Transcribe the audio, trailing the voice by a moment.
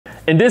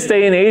In this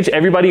day and age,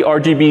 everybody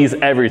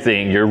RGBs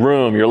everything, your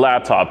room, your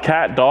laptop,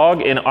 cat,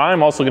 dog, and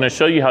I'm also gonna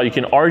show you how you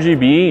can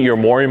RGB your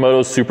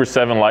Morimoto Super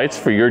 7 lights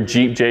for your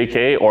Jeep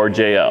JK or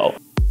JL.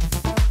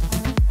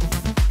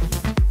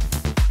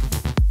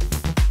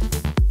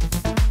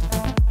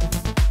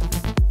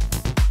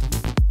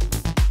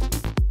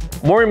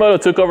 Morimoto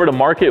took over the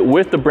market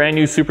with the brand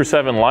new Super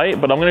 7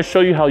 light, but I'm gonna show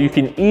you how you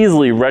can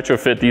easily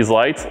retrofit these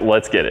lights.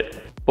 Let's get it.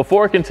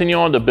 Before I continue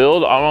on the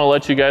build, I wanna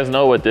let you guys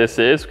know what this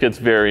is because it's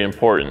very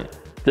important.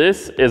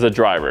 This is a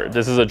driver.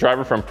 This is a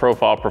driver from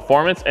Profile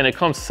Performance, and it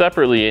comes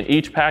separately in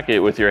each packet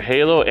with your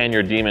halo and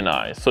your demon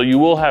eye. So you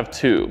will have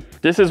two.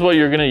 This is what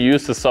you're gonna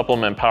use to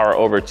supplement power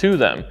over to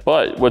them.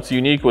 But what's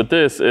unique with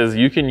this is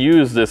you can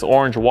use this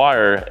orange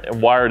wire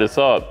and wire this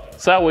up.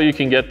 So that way you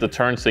can get the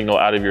turn signal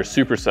out of your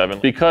Super 7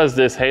 because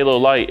this halo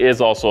light is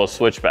also a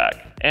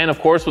switchback. And of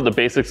course, with the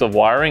basics of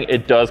wiring,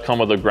 it does come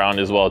with a ground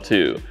as well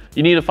too.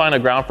 You need to find a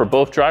ground for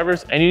both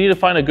drivers, and you need to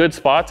find a good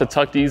spot to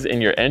tuck these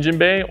in your engine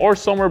bay or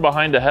somewhere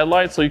behind the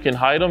headlight so you can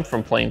hide them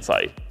from plain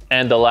sight.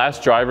 And the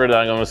last driver that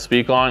I'm going to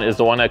speak on is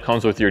the one that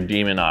comes with your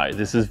demon eye.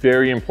 This is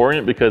very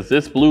important because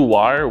this blue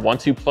wire,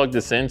 once you plug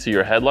this into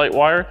your headlight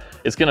wire,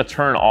 it's going to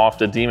turn off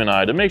the demon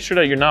eye to make sure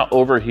that you're not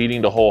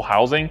overheating the whole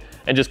housing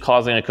and just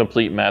causing a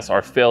complete mess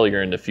or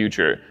failure in the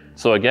future.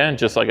 So again,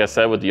 just like I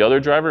said with the other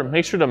driver,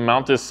 make sure to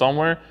mount this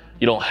somewhere.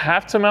 You don't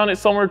have to mount it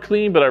somewhere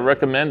clean, but I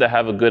recommend to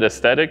have a good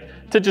aesthetic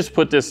to just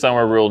put this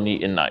somewhere real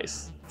neat and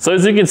nice. So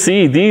as you can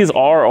see, these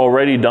are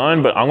already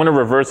done, but I'm gonna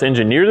reverse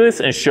engineer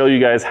this and show you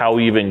guys how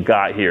we even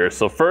got here.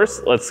 So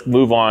first, let's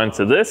move on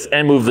to this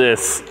and move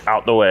this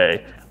out the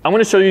way. I'm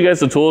gonna show you guys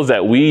the tools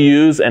that we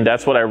use, and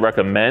that's what I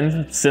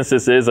recommend since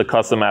this is a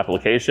custom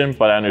application,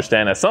 but I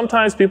understand that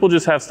sometimes people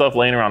just have stuff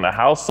laying around the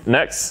house.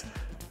 Next,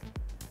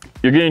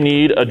 you're gonna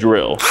need a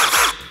drill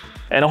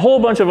and a whole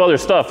bunch of other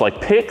stuff like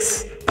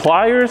picks,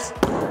 pliers.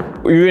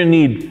 You're gonna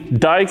need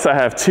dikes. I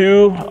have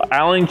 2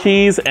 Allen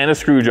keys and a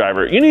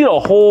screwdriver. You need a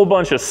whole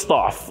bunch of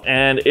stuff,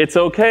 and it's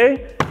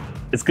okay.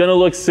 It's gonna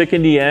look sick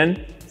in the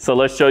end. So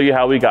let's show you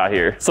how we got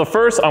here. So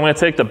first, I'm gonna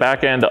take the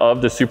back end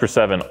of the Super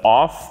 7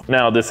 off.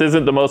 Now, this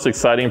isn't the most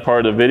exciting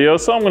part of the video,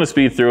 so I'm gonna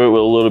speed through it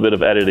with a little bit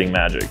of editing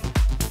magic.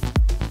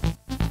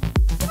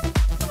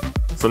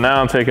 So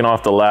now I'm taking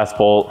off the last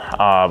bolt.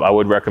 I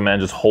would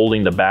recommend just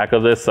holding the back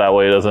of this, that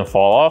way it doesn't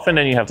fall off, and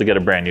then you have to get a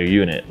brand new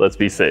unit. Let's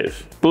be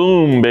safe.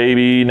 Boom,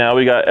 baby, now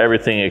we got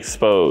everything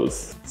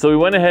exposed. So we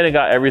went ahead and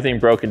got everything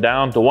broken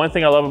down. The one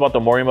thing I love about the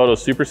Morimoto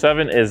Super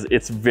 7 is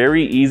it's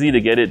very easy to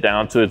get it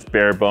down to its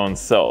bare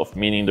bones self,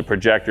 meaning the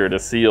projector, the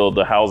seal,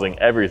 the housing,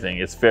 everything.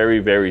 It's very,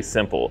 very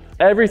simple.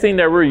 Everything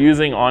that we're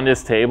using on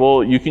this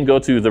table, you can go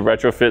to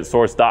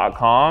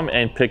TheRetroFitSource.com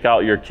and pick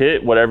out your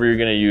kit, whatever you're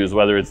gonna use,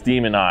 whether it's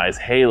demon eyes,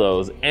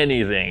 halos,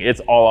 anything. It's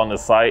all on the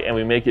site, and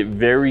we make it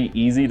very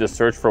easy to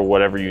search for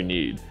whatever you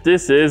need.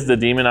 This is the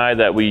demon eye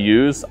that we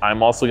use.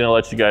 I'm also gonna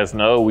let you guys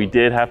know we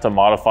did have to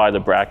modify the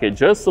bracket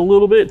just a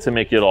little bit to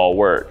make it all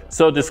work.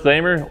 So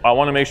disclaimer, I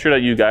wanna make sure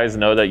that you guys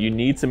know that you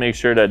need to make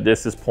sure that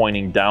this is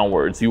pointing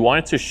downwards. You want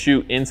it to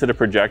shoot into the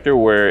projector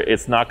where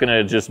it's not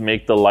gonna just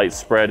make the light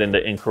spread in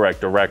the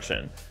incorrect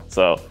direction.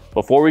 So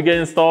before we get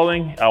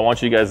installing, I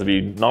want you guys to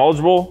be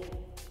knowledgeable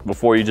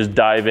before you just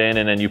dive in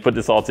and then you put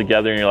this all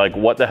together and you're like,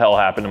 what the hell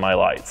happened to my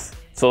lights?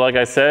 So like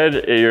I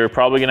said, you're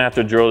probably gonna have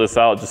to drill this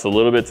out just a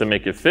little bit to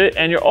make it fit,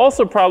 and you're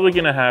also probably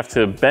gonna have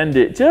to bend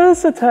it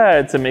just a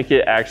tad to make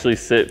it actually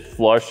sit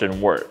flush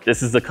and work.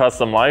 This is the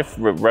custom life.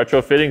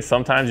 Retrofitting,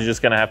 sometimes you're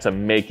just gonna have to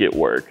make it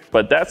work,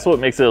 but that's what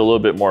makes it a little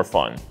bit more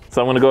fun. So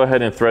I'm gonna go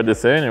ahead and thread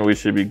this in and we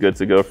should be good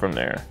to go from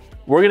there.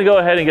 We're gonna go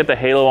ahead and get the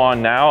halo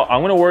on now.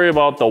 I'm gonna worry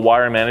about the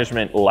wire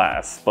management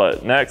last,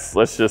 but next,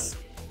 let's just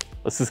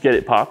get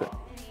it popping.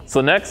 So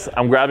next,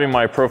 I'm grabbing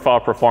my Profile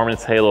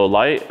Performance Halo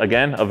Light,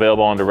 again,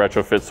 available on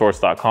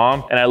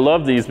TheRetroFitSource.com. And I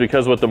love these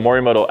because with the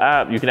Morimoto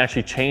app, you can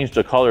actually change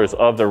the colors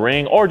of the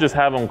ring or just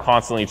have them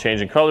constantly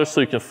changing colors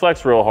so you can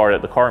flex real hard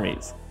at the car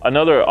meets.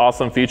 Another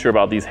awesome feature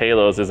about these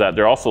halos is that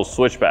they're also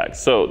switchbacks.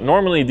 So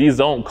normally these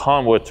don't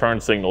come with turn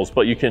signals,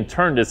 but you can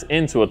turn this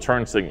into a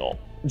turn signal.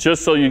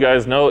 Just so you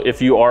guys know,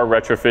 if you are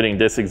retrofitting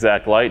this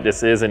exact light,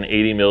 this is an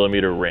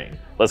 80mm ring.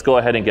 Let's go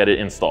ahead and get it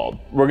installed.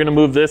 We're gonna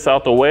move this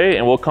out the way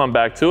and we'll come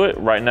back to it.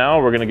 Right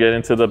now, we're gonna get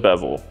into the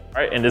bezel.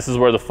 All right, and this is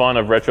where the fun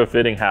of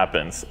retrofitting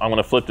happens. I'm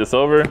gonna flip this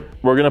over.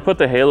 We're gonna put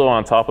the halo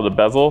on top of the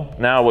bezel.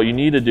 Now, what you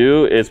need to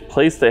do is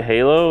place the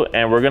halo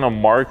and we're gonna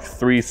mark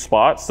 3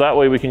 spots. That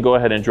way we can go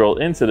ahead and drill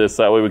into this.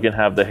 That way we can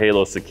have the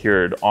halo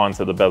secured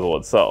onto the bezel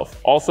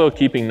itself. Also,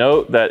 keeping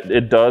note that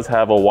it does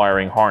have a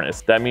wiring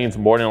harness. That means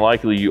more than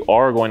likely you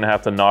are going to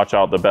have to notch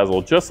out the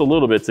bezel just a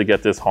little bit to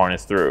get this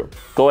harness through.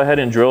 Go ahead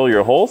and drill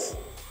your holes.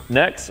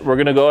 Next, we're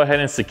gonna go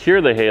ahead and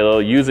secure the halo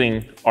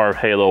using our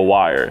halo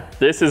wire.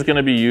 This is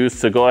gonna be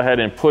used to go ahead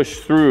and push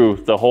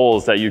through the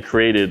holes that you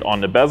created on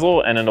the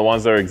bezel and then the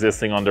ones that are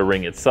existing on the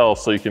ring itself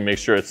so you can make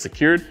sure it's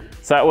secured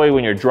So that way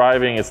when you're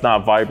driving, it's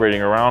not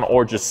vibrating around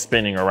or just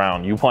spinning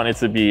around. You want it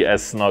to be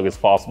as snug as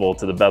possible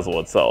to the bezel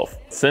itself.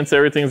 Since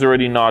everything's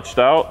already notched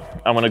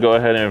out, I'm gonna go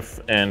ahead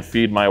and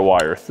feed my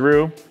wire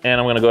through,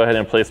 and I'm gonna go ahead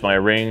and place my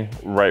ring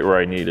right where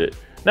I need it.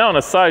 Now on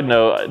a side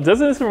note,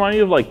 doesn't this remind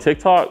you of like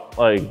TikTok,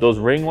 like those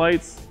ring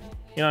lights?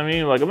 You know what I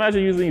mean? Like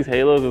imagine using these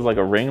halos as like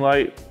a ring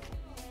light.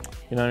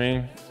 You know what I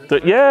mean? So,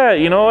 yeah,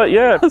 you know what?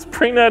 Yeah, let's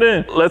bring that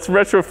in. Let's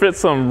retrofit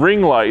some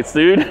ring lights,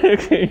 dude.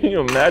 Can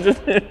you imagine?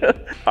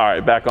 All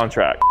right, back on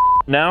track.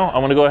 Now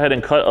I'm gonna go ahead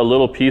and cut a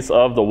little piece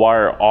of the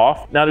wire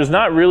off. Now there's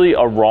not really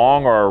a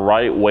wrong or a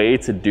right way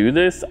to do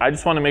this. I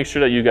just wanna make sure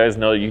that you guys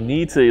know you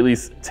need to at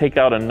least take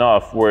out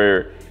enough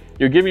where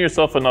you're giving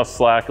yourself enough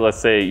slack. Let's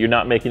say you're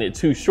not making it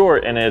too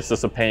short and it's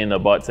just a pain in the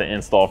butt to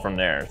install from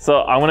there.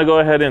 So I'm gonna go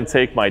ahead and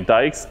take my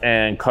dikes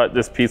and cut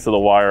this piece of the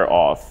wire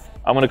off.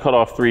 I'm gonna cut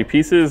off 3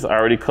 pieces. I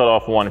already cut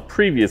off 1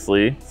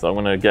 previously, so I'm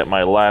gonna get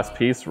my last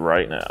piece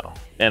right now.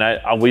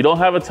 And we don't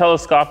have a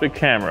telescopic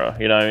camera,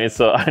 you know what I mean?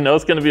 So I know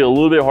it's gonna be a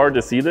little bit hard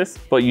to see this,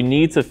 but you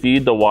need to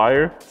feed the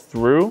wire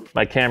through.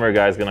 My camera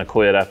guy's gonna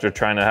quit after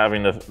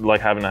having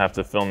to have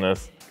to film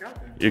this.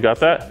 You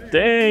got that?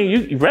 Dang,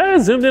 you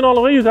zoomed in all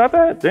the way, you got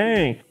that?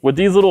 Dang. With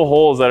these little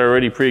holes that are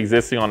already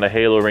pre-existing on the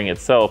halo ring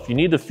itself, you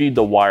need to feed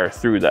the wire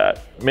through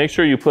that. Make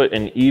sure you put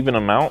an even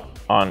amount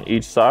on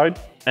each side.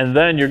 And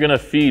then you're gonna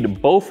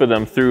feed both of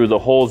them through the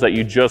holes that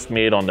you just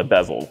made on the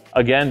bezel.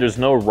 Again, there's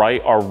no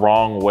right or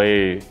wrong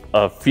way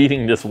of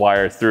feeding this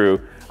wire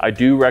through. I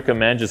do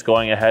recommend just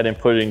going ahead and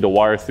putting the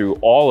wire through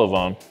all of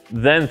them,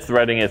 then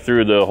threading it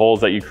through the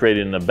holes that you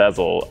created in the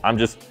bezel. I'm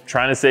just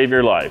trying to save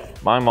your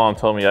life. My mom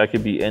told me I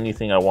could be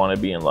anything I want to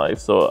be in life,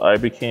 so I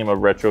became a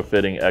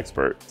retrofitting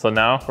expert. So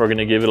now we're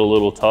gonna give it a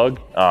little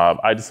tug.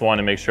 I just want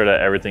to make sure that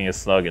everything is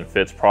snug and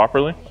fits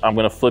properly. I'm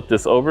gonna flip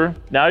this over.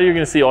 Now you're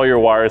gonna see all your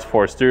wires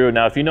force through.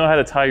 Now if you know how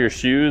to tie your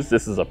shoes,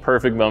 this is a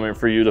perfect moment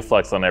for you to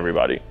flex on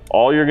everybody.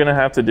 All you're gonna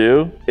have to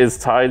do is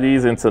tie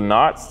these into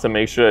knots to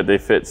make sure that they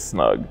fit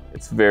snug.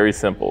 It's very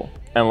simple.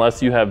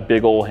 Unless you have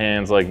big old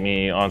hands like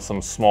me on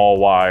some small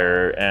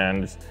wire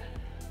and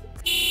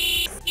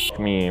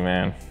me,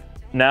 man.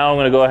 Now I'm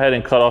gonna go ahead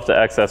and cut off the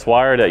excess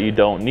wire that you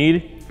don't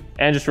need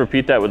and just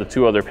repeat that with the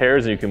 2 other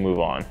pairs and you can move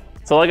on.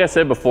 So like I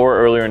said before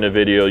earlier in the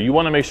video, you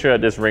wanna make sure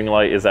that this ring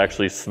light is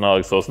actually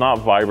snug so it's not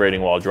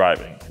vibrating while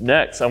driving.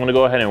 Next, I'm gonna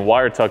go ahead and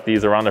wire tuck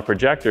these around the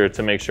projector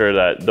to make sure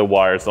that the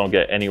wires don't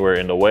get anywhere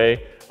in the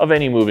way of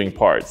any moving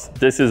parts.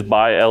 This is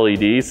by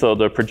LED, so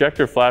the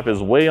projector flap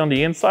is way on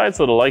the inside,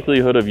 so the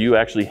likelihood of you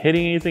actually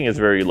hitting anything is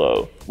very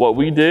low. What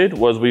we did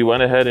was we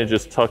went ahead and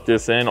just tucked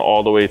this in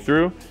all the way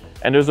through,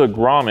 and there's a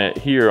grommet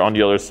here on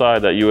the other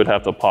side that you would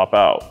have to pop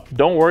out.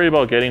 Don't worry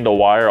about getting the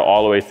wire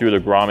all the way through the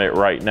grommet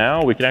right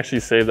now. We can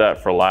actually save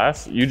that for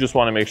last. You just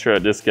wanna make sure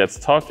that this gets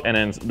tucked and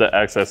then the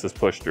excess is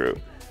pushed through.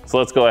 So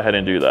let's go ahead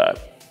and do that.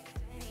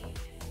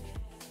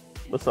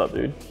 What's up,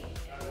 dude?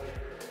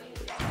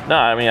 No,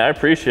 I mean, I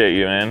appreciate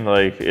you, man.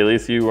 Like, at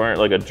least you weren't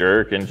like a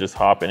jerk and just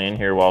hopping in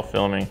here while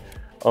filming.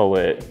 Oh,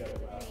 wait.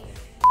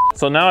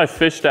 So now I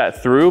fished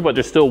that through, but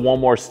there's still one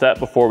more step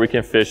before we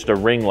can fish the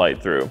ring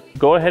light through.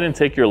 Go ahead and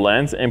take your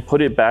lens and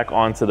put it back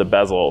onto the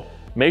bezel.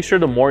 Make sure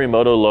the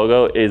Morimoto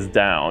logo is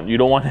down. You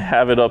don't want to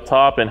have it up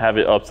top and have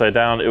it upside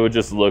down. It would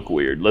just look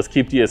weird. Let's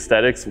keep the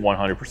aesthetics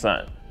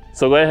 100%.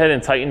 So go ahead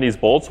and tighten these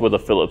bolts with a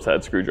Phillips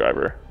head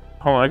screwdriver.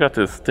 Oh, I got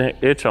this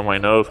itch on my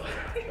nose.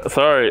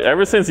 Sorry,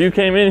 ever since you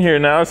came in here,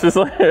 now it's just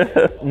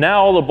like,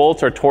 now all the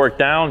bolts are torqued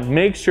down.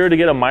 Make sure to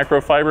get a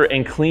microfiber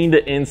and clean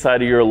the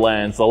inside of your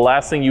lens. The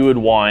last thing you would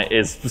want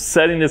is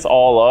setting this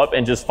all up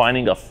and just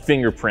finding a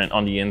fingerprint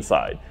on the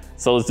inside.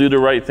 So let's do the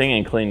right thing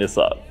and clean this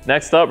up.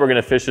 Next up, we're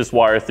gonna fish this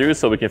wire through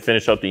so we can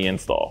finish up the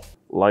install.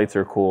 Lights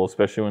are cool,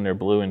 especially when they're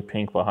blue and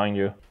pink behind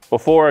you.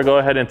 Before I go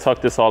ahead and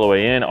tuck this all the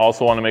way in, I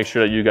also wanna make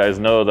sure that you guys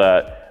know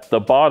that the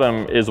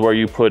bottom is where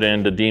you put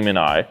in the demon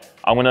eye.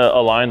 I'm gonna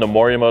align the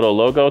Morimoto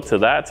logo to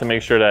that to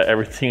make sure that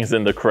everything is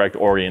in the correct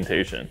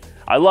orientation.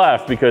 I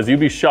laugh because you'd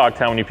be shocked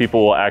how many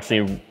people will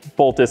actually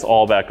bolt this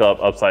all back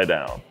up upside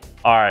down.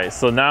 All right,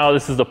 so now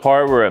this is the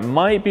part where it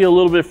might be a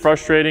little bit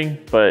frustrating,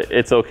 but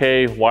it's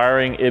okay.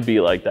 Wiring, it be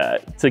like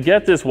that. To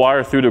get this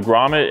wire through the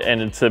grommet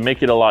and to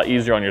make it a lot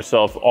easier on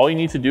yourself, all you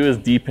need to do is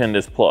depin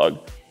this plug.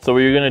 So what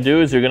you're gonna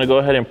do is you're gonna go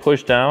ahead and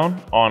push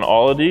down on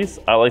all of these.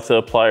 I like to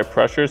apply a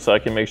pressure so I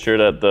can make sure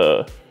that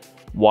the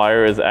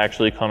wire is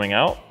actually coming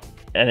out.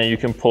 And then you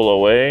can pull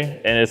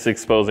away and it's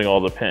exposing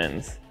all the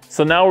pins.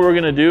 So now what we're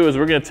gonna do is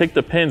we're gonna take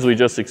the pins we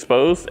just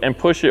exposed and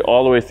push it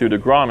all the way through the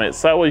grommet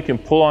so that way you can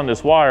pull on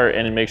this wire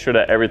and make sure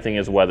that everything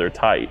is weather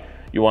tight.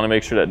 You wanna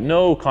make sure that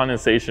no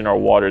condensation or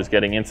water is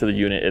getting into the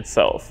unit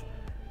itself.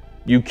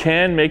 You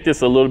can make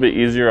this a little bit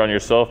easier on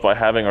yourself by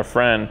having a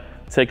friend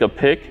take a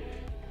pick,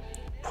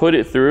 put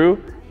it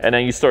through, and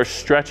then you start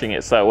stretching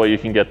it so that way you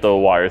can get the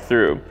wire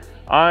through.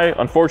 I,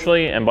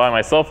 unfortunately, am by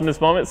myself in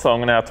this moment, so I'm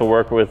gonna have to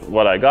work with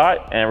what I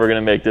got, and we're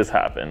gonna make this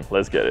happen.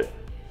 Let's get it.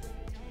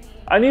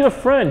 I need a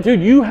friend.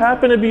 Dude, you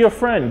happen to be a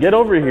friend. Get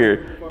over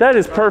here. That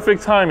is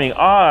perfect timing.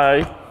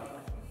 I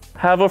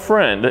have a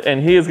friend,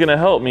 and he is gonna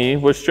help me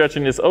with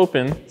stretching this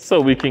open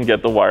so we can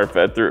get the wire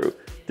fed through.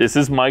 This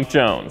is Mike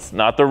Jones,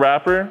 not the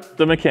rapper,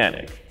 the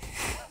mechanic.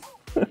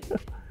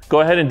 Go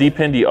ahead and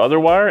depin the other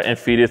wire and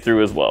feed it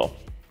through as well.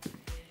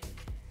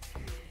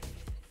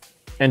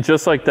 And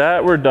just like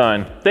that, we're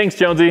done. Thanks,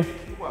 Jonesy.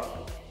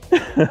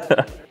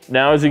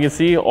 Now, as you can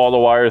see, all the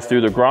wires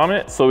through the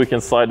grommet, so we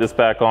can slide this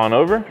back on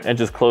over and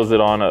just close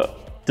it on up.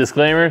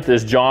 Disclaimer,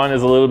 this John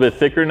is a little bit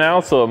thicker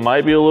now, so it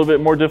might be a little bit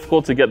more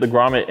difficult to get the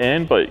grommet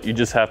in, but you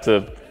just have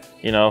to,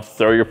 you know,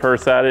 throw your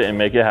purse at it and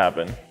make it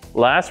happen.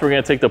 Last, we're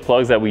gonna take the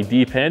plugs that we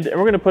depinned and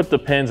we're gonna put the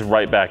pins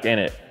right back in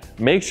it.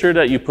 Make sure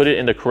that you put it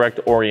in the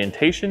correct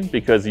orientation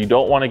because you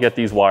don't want to get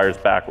these wires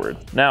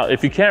backwards. Now,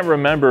 if you can't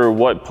remember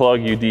what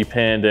plug you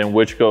depinned and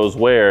which goes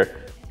where,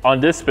 on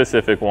this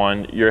specific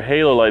one, your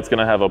halo light's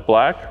gonna have a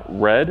black,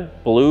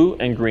 red, blue,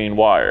 and green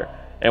wire.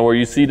 And where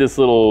you see this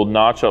little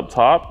notch up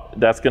top,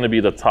 that's gonna be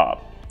the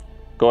top.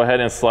 Go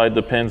ahead and slide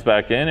the pins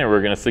back in and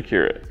we're gonna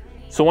secure it.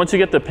 So once you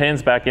get the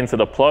pins back into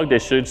the plug, they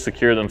should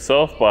secure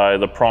themselves by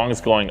the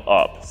prongs going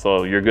up.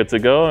 So you're good to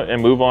go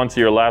and move on to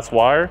your last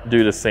wire,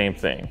 do the same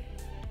thing.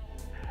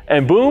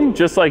 And boom,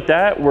 just like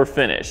that, we're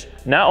finished.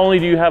 Not only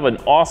do you have an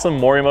awesome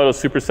Morimoto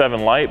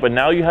Super7 light, but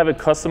now you have it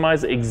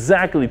customized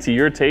exactly to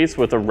your taste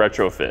with a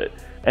retrofit.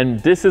 And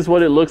this is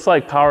what it looks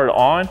like powered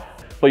on,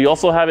 but you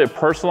also have it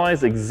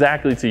personalized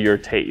exactly to your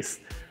taste.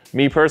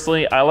 Me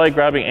personally, I like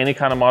grabbing any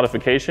kind of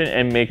modification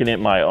and making it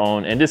my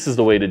own, and this is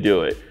the way to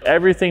do it.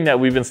 Everything that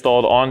we've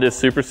installed on this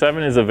Super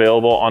 7 is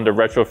available on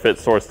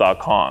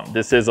TheRetroFitSource.com.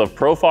 This is a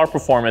profile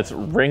performance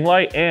ring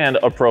light and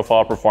a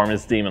profile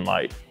performance demon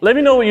light. Let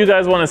me know what you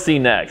guys want to see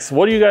next.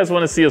 What do you guys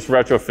want to see us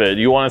retrofit?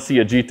 Do you want to see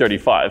a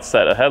G35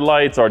 set of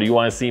headlights, or do you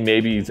want to see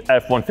maybe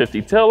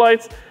F-150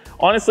 taillights?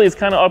 Honestly, it's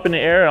kind of up in the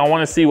air and I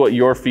want to see what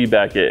your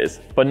feedback is.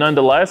 But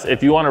nonetheless,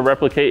 if you want to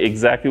replicate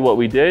exactly what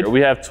we did, we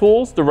have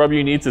tools, the rubber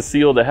you need to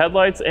seal the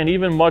headlights, and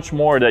even much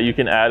more that you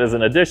can add as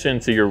an addition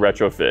to your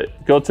retrofit.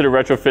 Go to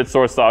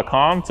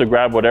TheRetroFitSource.com to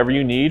grab whatever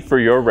you need for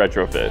your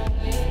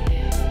retrofit.